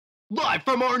Live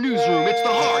from our newsroom, it's the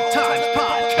Hard Times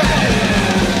Podcast.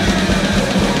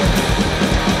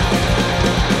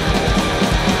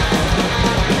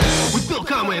 With Bill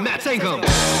Conway and Matt Sankum.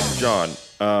 John,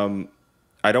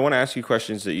 I don't want to ask you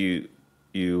questions that you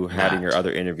had in your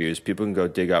other interviews. People can go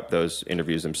dig up those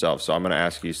interviews themselves. So I'm going to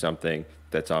ask you something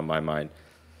that's on my mind.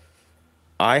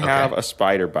 I have a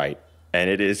spider bite, and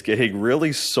it is getting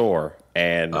really sore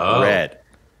and red.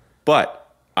 But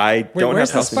I don't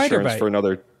have health insurance for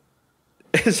another...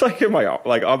 It's like on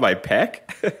my pec.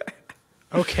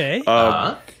 Okay.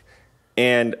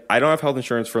 And I don't have health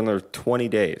insurance for another 20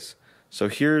 days. So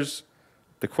here's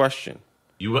the question.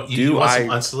 You want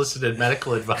some unsolicited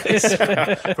medical advice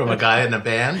from a guy in a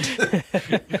band?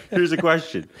 Here's the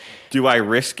question. Do I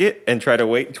risk it and try to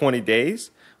wait 20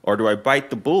 days? Or do I bite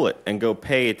the bullet and go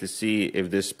pay it to see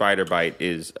if this spider bite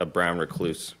is a brown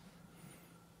recluse?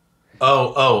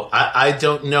 I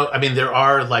don't know. I mean, there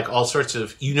are like all sorts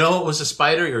of... You know it was a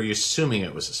spider, or are you assuming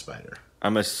it was a spider?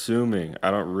 I'm assuming. I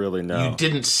don't really know. You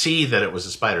didn't see that it was a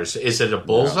spider. So is it a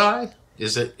bullseye? No.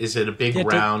 Is it a big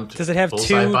round? Does it have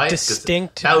two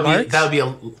distinct marks? That would be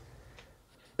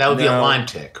a No. Lyme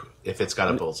tick if it's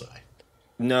got a bullseye.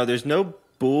 No, there's no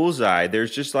bullseye. There's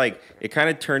just like it kind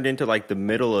of turned into like the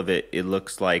middle of it. It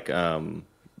looks like a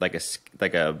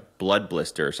blood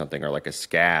blister or something, or like a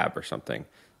scab or something.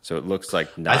 So it looks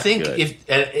like not. I think good.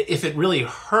 if it really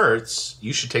hurts,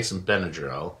 you should take some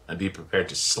Benadryl and be prepared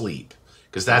to sleep,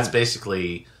 because that's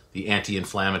basically the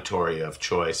anti-inflammatory of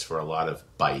choice for a lot of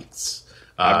bites.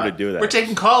 I'm going to do that. We're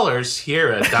taking callers here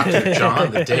at Dr.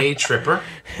 John, the Day Tripper.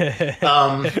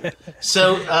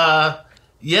 So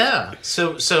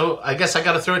I guess I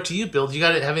got to throw it to you, Bill. Do you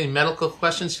have any medical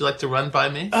questions you'd like to run by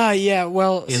me? Yeah,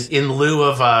 well... In lieu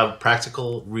of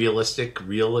practical, realistic,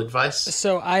 real advice?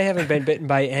 So I haven't been bitten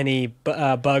by any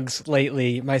bugs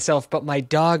lately myself, but my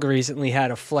dog recently had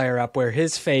a flare-up where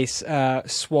his face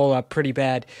swole up pretty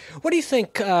bad. What do you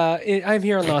think... I'm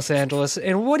here in Los Angeles,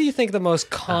 and what do you think the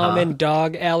most common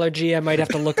dog allergy I might have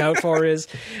to look out for is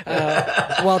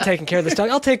while taking care of this dog?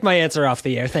 I'll take my answer off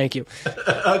the air. Thank you.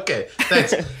 Okay,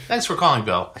 thanks. Thanks for calling,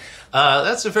 Bill.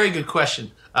 That's a very good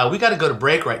question. We got to go to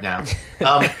break right now.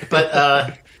 But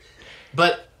I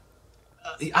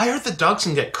heard that dogs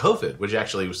can get COVID, which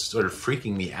actually was sort of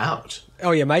freaking me out.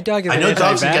 Oh yeah, my dog is. I know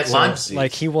dogs can get Lyme disease.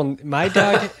 Like he will. My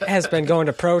dog has been going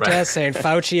to protests saying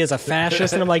Fauci is a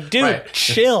fascist, and I'm like, dude,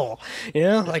 chill. You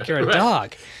know, like you're a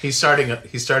dog. He's starting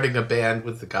a band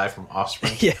with the guy from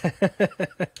Offspring. Yeah.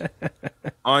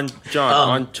 On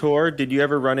tour, did you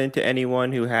ever run into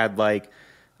anyone who had like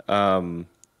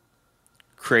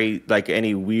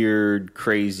any weird,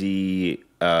 crazy,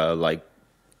 like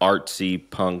artsy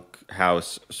punk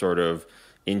house sort of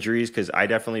injuries? Because I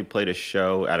definitely played a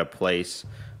show at a place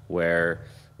where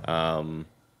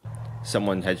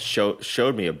someone had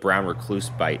showed me a brown recluse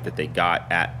bite that they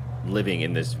got at living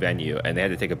in this venue, and they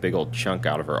had to take a big old chunk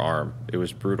out of her arm. It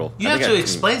was brutal. You have to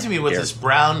explain to me what this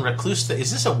brown recluse thing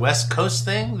is. This a West Coast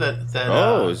thing?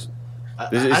 I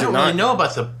don't really know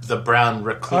about the brown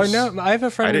recluse. Oh no, I have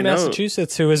a friend in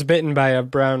Massachusetts who was bitten by a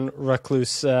brown recluse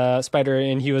spider,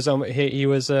 and he was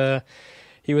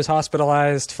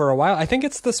hospitalized for a while. I think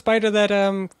it's the spider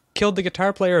that killed the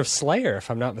guitar player of Slayer,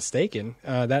 if I'm not mistaken.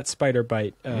 That spider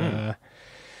bite.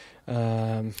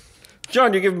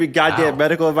 John, you're giving me goddamn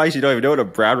medical advice. You don't even know what a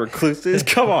brown recluse is?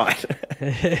 Come on.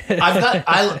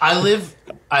 I live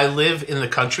in the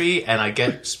country, and I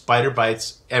get spider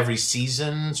bites every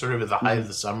season, sort of at the height of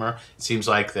the summer. It seems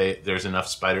like there's enough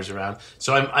spiders around.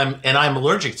 So I'm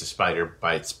allergic to spider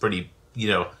bites. Pretty,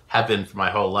 have been for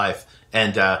my whole life.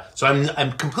 And so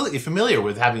I'm completely familiar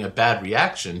with having a bad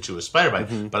reaction to a spider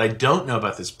bite, but I don't know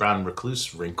about this brown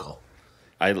recluse wrinkle.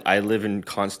 I live in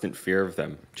constant fear of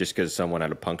them just because someone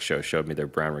at a punk show showed me their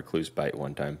brown recluse bite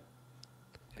one time.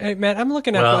 Hey, man, I'm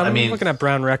looking at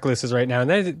brown recluses right now, and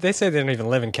they say they don't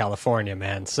even live in California,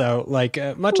 man. So, like,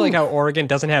 much like how Oregon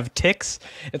doesn't have ticks,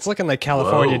 it's looking like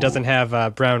California doesn't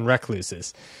have brown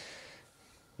recluses.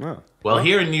 Well,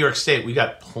 here in New York State, we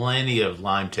got plenty of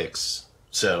Lyme ticks.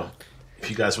 So, if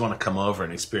you guys want to come over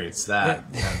and experience that,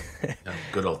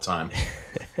 good old time.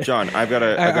 John, I've got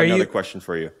another question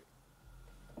for you.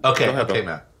 Okay,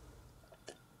 Matt.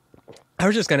 I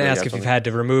was just going to ask if you've had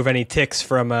to remove any ticks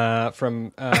from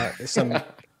some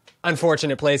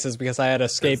unfortunate places, because I had a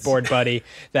skateboard buddy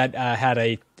that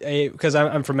had because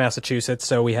I'm from Massachusetts,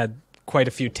 so we had quite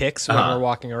a few ticks when we were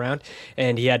walking around,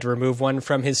 and he had to remove one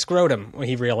from his scrotum when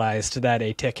he realized that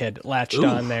a tick had latched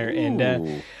on there.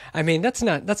 And I mean, that's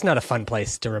not a fun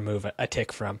place to remove a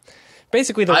tick from.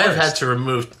 Basically, I've had to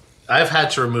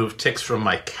remove ticks from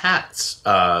my cat's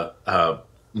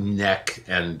neck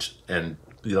and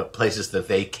places that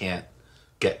they can't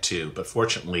get to. But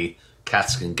fortunately,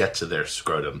 cats can get to their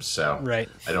scrotum, so right.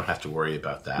 I don't have to worry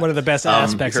about that. One of the best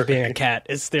aspects of being a cat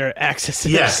is their access to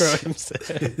their scrotums.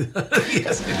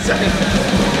 Yes,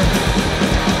 exactly.